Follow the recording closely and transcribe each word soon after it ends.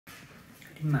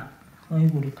그림아,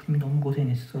 아이고 우리 그림이 너무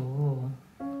고생했어.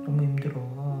 너무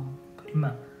힘들어.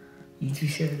 그림아, 2주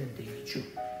쉬어야 된대. 2주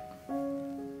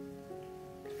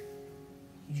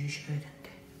쉬어야 된대.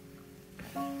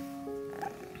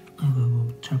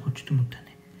 아이고 잘 걷지도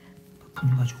못하네.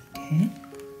 분유 가져올게.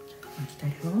 잠깐만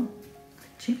기다려.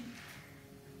 그렇지?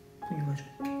 분유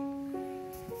가져올게.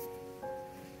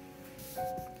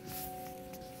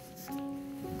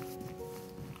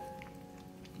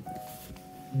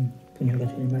 분유가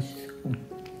제일 맛있어.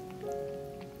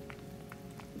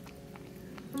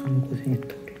 너무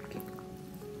고생했다 우리 애기.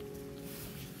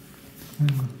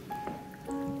 많이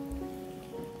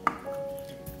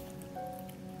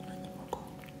먹어.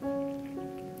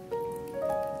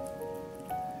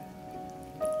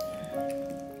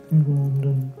 아이고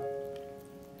눈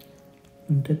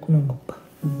떼꾸난 것 봐.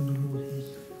 너무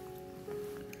고생했어.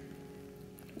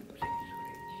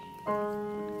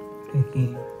 우리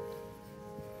애기.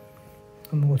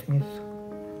 너무 고생했어.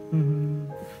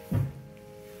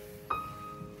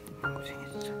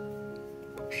 고생했어.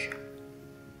 쉬어.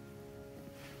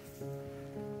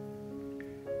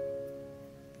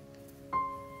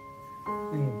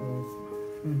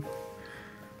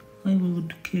 아이고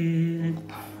어떡해.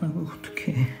 아이고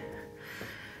어떡해.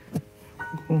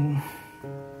 아이고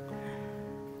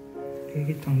우리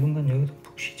애기 당분간 여기서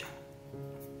푹 쉬자.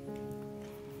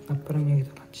 아빠랑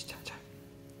여기서 같이 자자.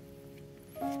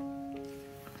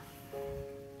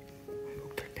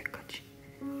 회복될 때까지.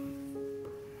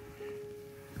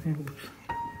 아이고 불쌍해.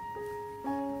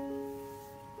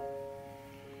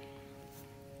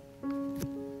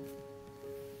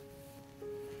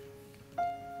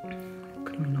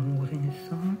 그림이 너무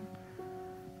고생했어.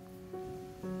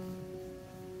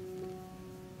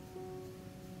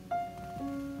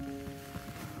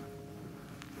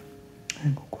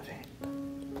 아이고 고생했다.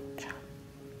 자,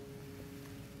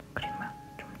 그림아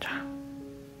좀 자.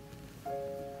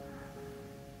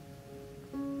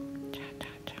 자.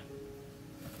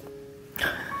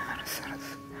 알았어.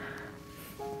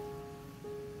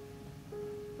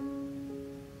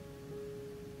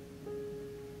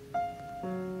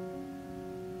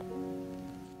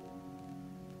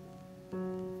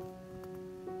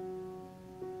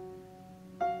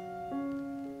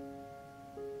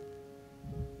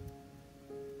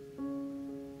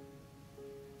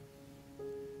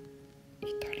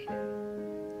 이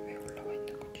다리는 왜 올라와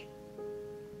있는 거지?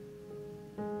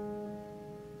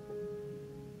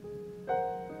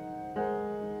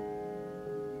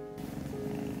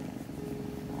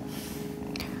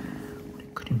 우리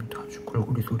그림도 아주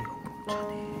골고리 소리가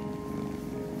벅차네.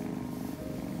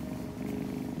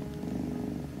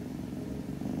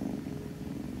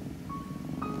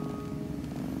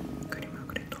 그림아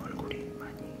그래도 얼굴이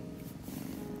많이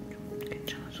좀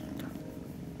괜찮아졌다.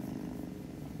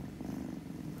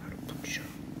 하루 푹 쉬어.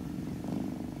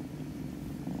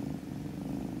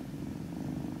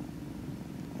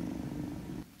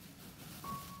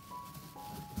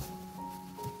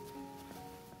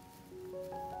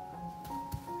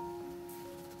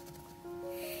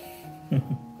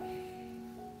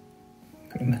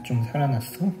 그림아 좀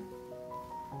살아났어?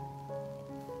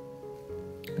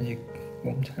 아직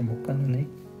몸 잘 못 가누네.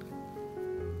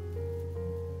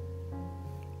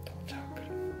 더 자, 그림.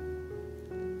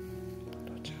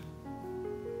 더 자.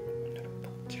 오늘은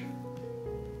푹 자.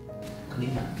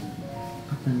 그림아,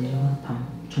 아빠 내려와.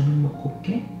 저녁 먹고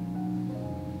올게.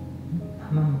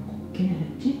 밥만 먹고 올게.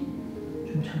 알았지?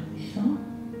 좀 자고 있어.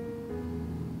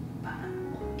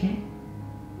 밥만 먹고 올게.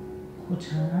 고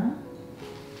자.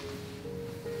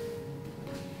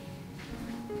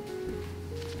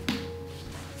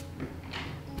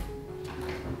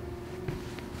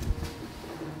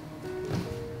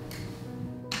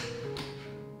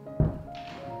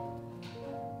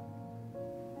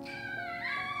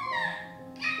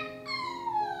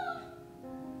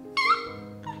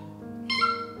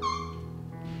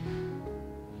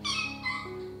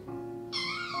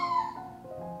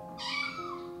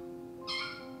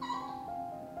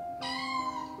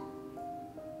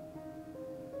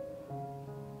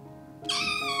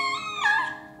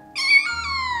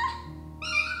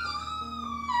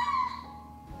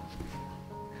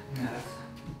 알았어.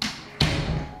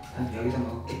 여기서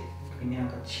먹을게. 그림이랑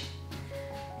같이.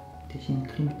 대신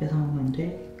크림 뺏어 먹으면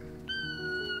돼.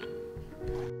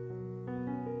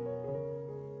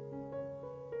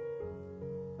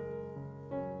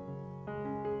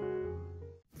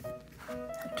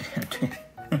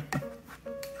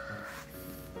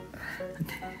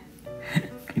 안돼.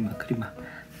 그림아.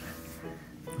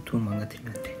 돈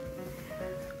망가뜨리면 안 돼.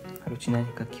 하루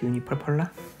지나니까 기운이 펄펄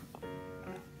나?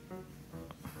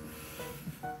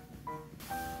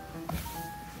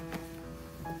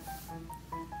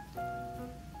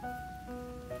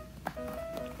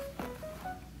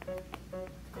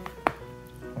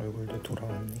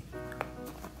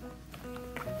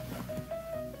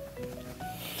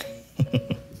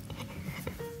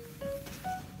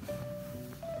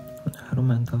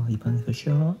 하루만 더 입안에서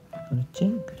쉬어.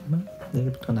 알았지? 그림아,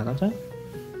 내일부터 나가자.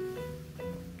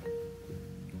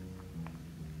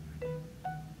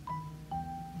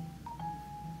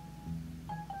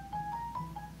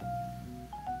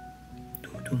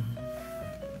 두둥.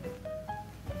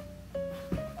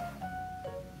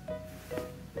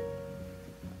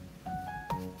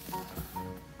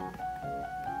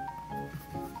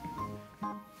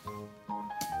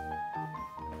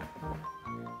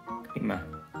 그림아,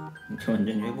 이제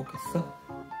완전히 회복했어?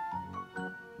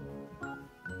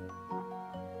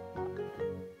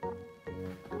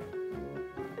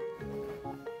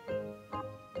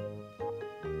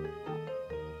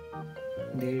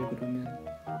 내일 그러면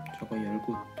저거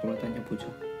열고 돌아다녀 보자.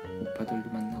 오빠들도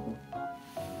만나고.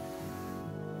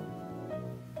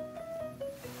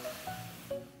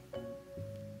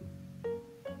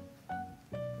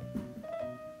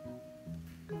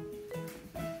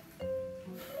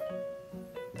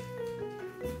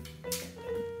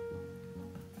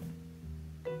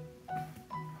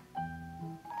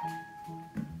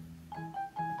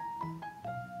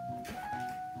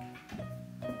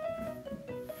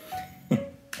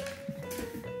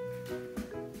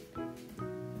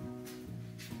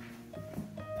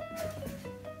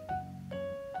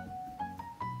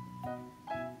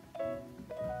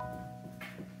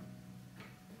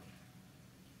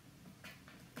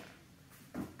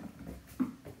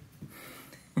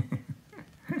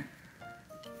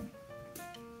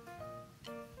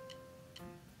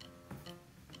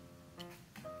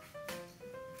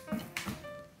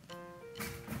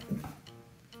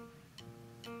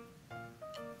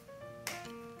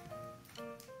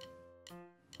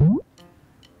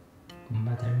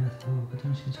 엄마 닮아서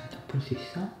화장실 잘 덮을 수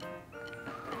있어?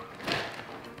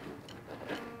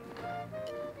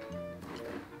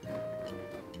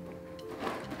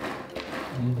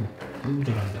 아이고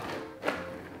잘한다.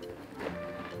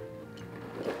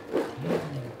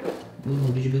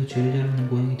 우리 집에서 제일 잘하는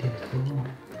고양이 됐어.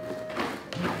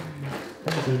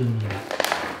 아이고 잘 듣는다.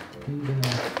 아이고 잘한다.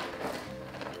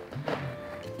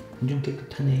 완전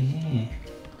깨끗하네.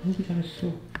 아이고 잘했어.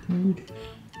 아이고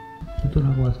잘했어.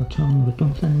 수술하고 와서 처음으로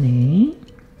똥 쌌네.